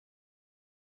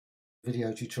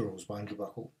Video tutorials by Andrew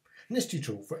Buckle. In this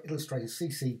tutorial for Illustrator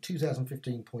CC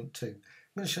 2015.2, I'm going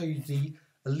to show you the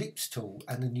ellipse tool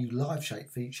and the new live shape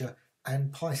feature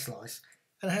and pie slice,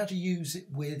 and how to use it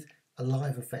with a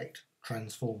live effect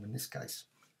transform in this case.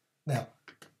 Now,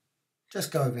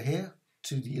 just go over here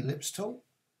to the ellipse tool.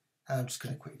 I'm just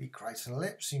going to quickly create an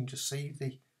ellipse. You can just see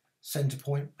the center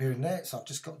point appearing there. So I've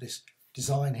just got this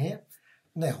design here.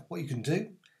 Now, what you can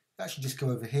do, actually just go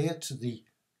over here to the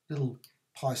little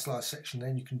pie slice section,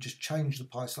 then you can just change the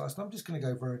pie slice. And I'm just going to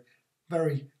go for a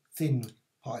very thin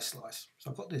pie slice.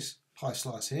 So I've got this pie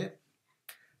slice here.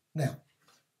 Now,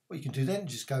 what you can do then,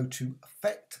 just go to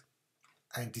Effect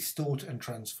and Distort and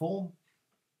Transform.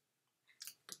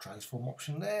 The transform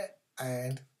option there.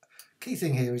 And key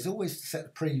thing here is always to set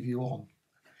the preview on.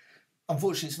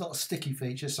 Unfortunately, it's not a sticky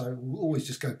feature, so we'll always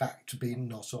just go back to being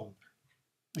not on,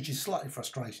 which is slightly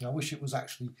frustrating. I wish it was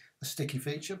actually a sticky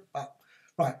feature, but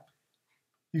right.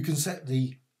 You can set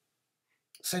the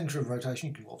center of rotation.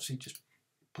 You can obviously just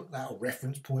put that, or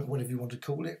reference point, whatever you want to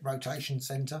call it, rotation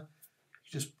center.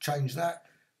 Just change that.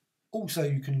 Also,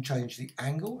 you can change the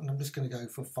angle, and I'm just going to go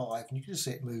for 5, and you can just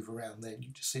see it move around there. You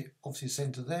just see it, obviously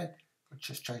center there, but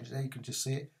just change it there. You can just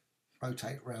see it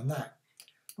rotate around that.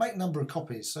 Make number of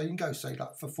copies, so you can go say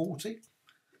like for 40,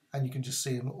 and you can just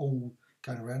see them all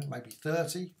going around, maybe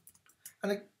 30,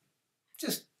 and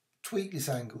just tweak this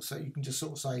angle, so you can just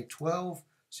sort of say 12.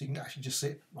 So you can actually just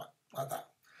sit right like that.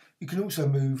 You can also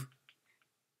move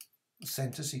the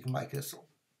centre, so you can make a sort of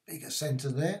bigger centre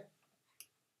there.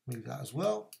 Move that as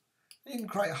well. And you can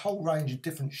create a whole range of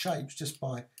different shapes just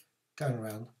by going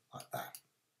around like that.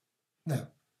 Now,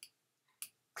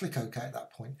 click OK at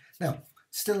that point. Now,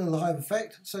 still a live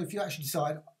effect. So if you actually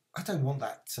decide, I don't want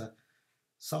that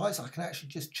size, I can actually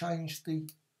just change the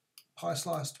pie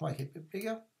slice to make it a bit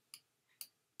bigger.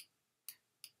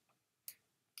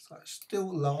 So it's still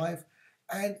live,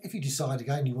 and if you decide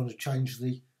again you want to change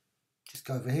the, just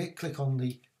go over here, click on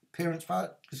the appearance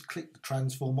palette, just click the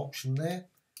transform option there,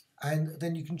 and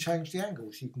then you can change the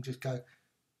angles. You can just go,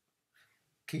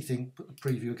 key thing, put the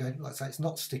preview again, like I say, it's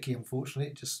not sticky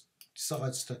unfortunately, it just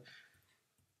decides to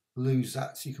lose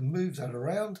that, so you can move that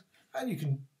around, and you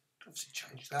can obviously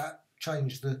change that,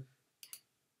 change the,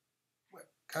 where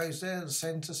it goes there, the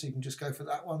center, so you can just go for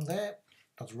that one there,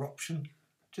 another option.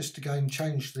 Just again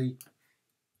change the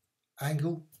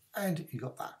angle, and you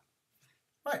got that.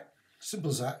 Right, simple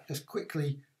as that. Just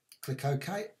quickly click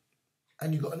OK,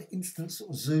 and you've got an instant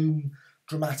sort of zoom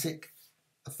dramatic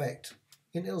effect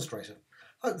in Illustrator.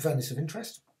 I hope you found this of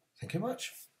interest. Thank you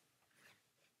much.